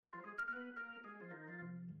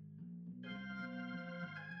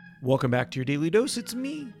Welcome back to your Daily Dose. It's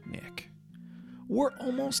me, Nick. We're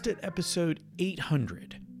almost at episode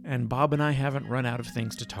 800, and Bob and I haven't run out of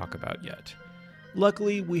things to talk about yet.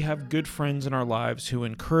 Luckily, we have good friends in our lives who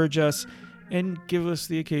encourage us and give us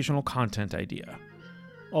the occasional content idea.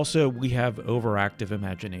 Also, we have overactive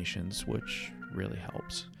imaginations, which really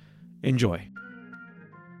helps. Enjoy.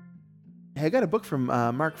 Hey, I got a book from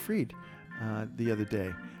Mark Freed the other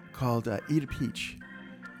day called Eat a Peach.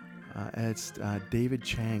 It's David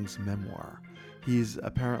Chang's memoir. He's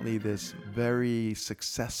apparently this very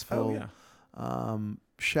successful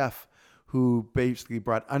chef who basically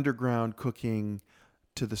brought underground cooking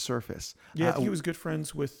to the surface. Yeah, he was good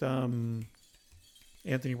friends with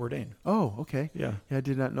Anthony Bourdain. Oh, okay. Yeah, I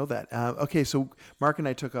did not know that. Okay, so Mark and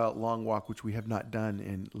I took a long walk, which we have not done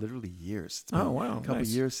in literally years. It's been a couple of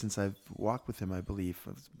years since I've walked with him, I believe,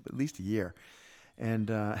 at least a year. And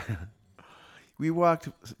we walked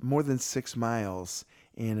more than 6 miles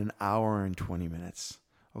in an hour and 20 minutes.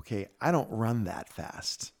 Okay, I don't run that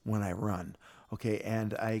fast when I run. Okay,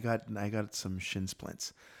 and I got some shin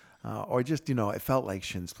splints. Or just, it felt like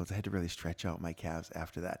shin splints. I had to really stretch out my calves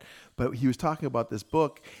after that. But he was talking about this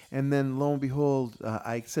book, and then lo and behold,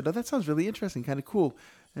 I said, oh, that sounds really interesting, kind of cool.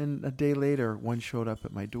 And a day later, one showed up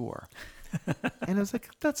at my door. And I was like,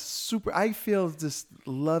 that's super. I feel this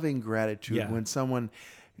loving gratitude when someone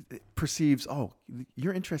perceives, oh,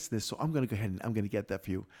 you're interested in this, so I'm going to go ahead and I'm going to get that for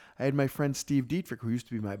you. I had my friend Steve Dietrich, who used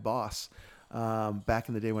to be my boss back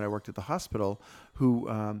in the day when I worked at the hospital,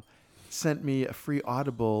 who sent me a free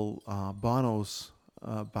Audible Bono's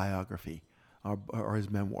biography or his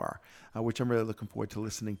memoir, which I'm really looking forward to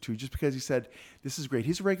listening to, just because he said, this is great.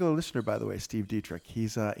 He's a regular listener, by the way, Steve Dietrich.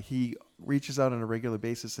 He reaches out on a regular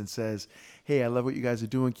basis and says, hey, I love what you guys are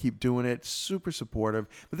doing. Keep doing it. Super supportive.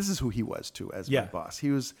 But this is who he was, too, as my boss.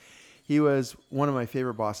 He was one of my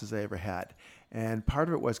favorite bosses I ever had. And part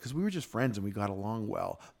of it was because we were just friends and we got along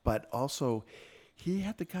well. But also, he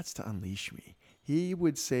had the guts to unleash me. He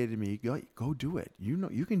would say to me, go do it.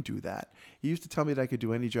 You can do that. He used to tell me that I could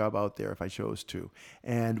do any job out there if I chose to,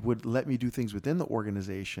 and would let me do things within the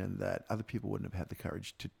organization that other people wouldn't have had the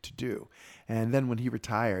courage to do. And then when he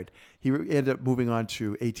retired, he ended up moving on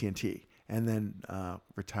to AT&T and then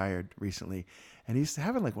retired recently. And he's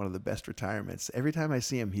having like one of the best retirements. Every time I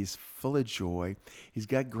see him, he's full of joy. He's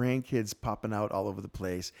got grandkids popping out all over the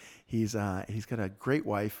place. He's got a great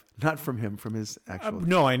wife, not from him, from his actual.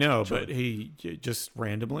 No, I know, but he just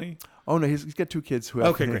randomly. Oh no, he's got 2 kids who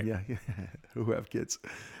have great. Who have kids,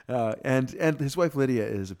 and his wife Lydia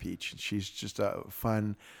is a peach. She's just a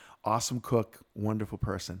fun, awesome cook, wonderful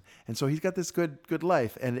person. And so he's got this good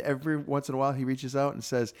life. And every once in a while he reaches out and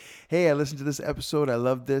says, hey, I listened to this episode. I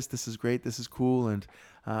love this. This is great. This is cool. And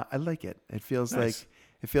I like it. It feels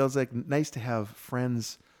like nice to have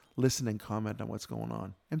friends listen and comment on what's going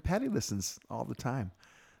on. And Patty listens all the time,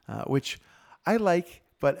 which I like,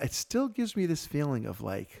 but it still gives me this feeling of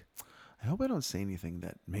like, I hope I don't say anything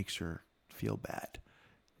that makes her feel bad,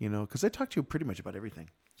 because I talk to you pretty much about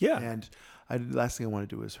everything. Yeah. And the last thing I want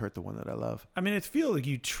to do is hurt the one that I love. I mean, I feel like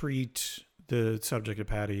you treat the subject of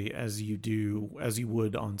Patty as you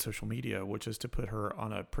would on social media, which is to put her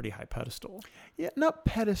on a pretty high pedestal. Yeah, not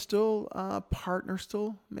pedestal, partner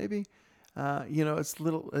still, maybe.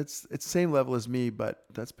 It's same level as me, but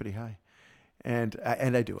that's pretty high. And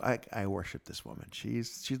I do. I worship this woman.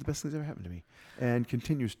 She's the best thing that's ever happened to me, and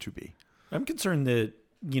continues to be. I'm concerned that,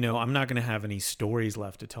 I'm not going to have any stories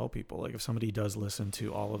left to tell people. Like if somebody does listen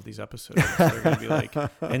to all of these episodes, they're going to be like,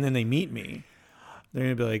 and then they meet me, they're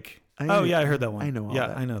going to be like, oh yeah, I heard that one. I know all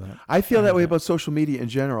that. I know that. I feel that way about social media in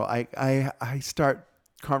general. I start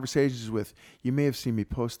conversations with, you may have seen me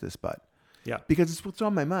post this, but yeah, because it's what's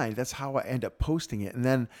on my mind. That's how I end up posting it. And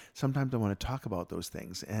then sometimes I want to talk about those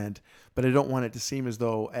things. But I don't want it to seem as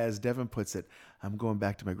though, as Devin puts it, I'm going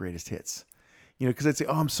back to my greatest hits. Because I'd say,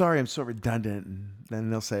 oh, I'm sorry, I'm so redundant. And then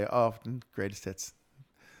they'll say, oh, greatest hits.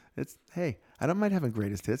 Hey, I don't mind having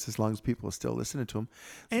greatest hits as long as people are still listening to them.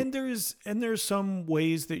 And there's some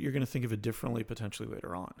ways that you're going to think of it differently potentially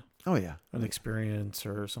later on. Oh, yeah. An experience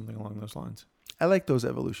or something along those lines. I like those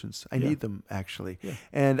evolutions. I need them, actually. Yeah.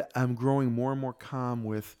 And I'm growing more and more calm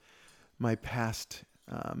with my past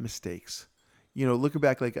mistakes. Looking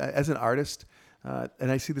back, like as an artist,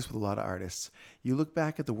 and I see this with a lot of artists, you look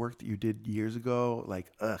back at the work that you did years ago,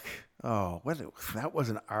 like, that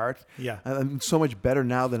wasn't art. Yeah. I'm so much better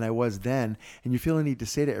now than I was then. And you feel a need to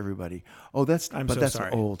say to everybody, oh, that's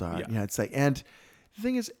sorry. old art. Yeah. It's like, and the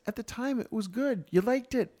thing is, at the time, it was good. You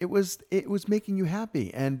liked it. It was making you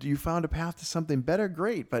happy, and you found a path to something better.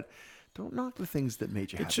 Great. But don't knock the things that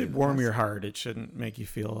made you happy. It should warm your heart. It shouldn't make you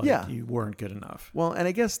feel like you weren't good enough. Well, and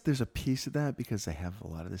I guess there's a piece of that because I have a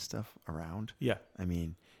lot of this stuff around. Yeah. I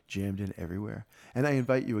mean, jammed in everywhere. And I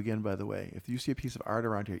invite you again, by the way, if you see a piece of art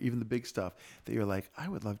around here, even the big stuff that you're like, I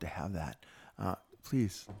would love to have that.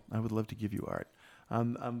 Please, I would love to give you art.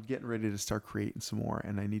 I'm getting ready to start creating some more,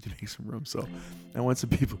 and I need to make some room. So I want some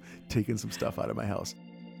people taking some stuff out of my house.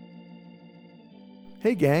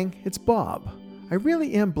 Hey gang, it's Bob. I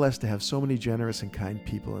really am blessed to have so many generous and kind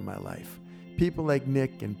people in my life. People like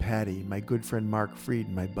Nick and Patty, my good friend Mark Fried,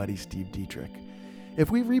 and my buddy Steve Dietrich.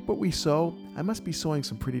 If we reap what we sow, I must be sowing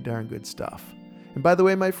some pretty darn good stuff. And by the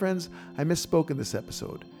way, my friends, I misspoke in this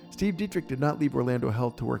episode. Steve Dietrich did not leave Orlando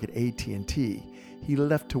Health to work at AT&T. He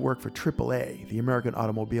left to work for AAA, the American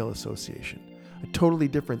Automobile Association, a totally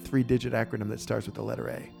different 3-digit acronym that starts with the letter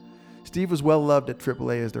A. Steve was well loved at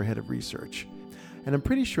AAA as their head of research, and I'm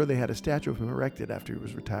pretty sure they had a statue of him erected after he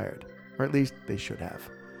was retired, or at least they should have.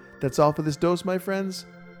 That's all for this dose, my friends.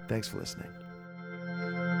 Thanks for listening.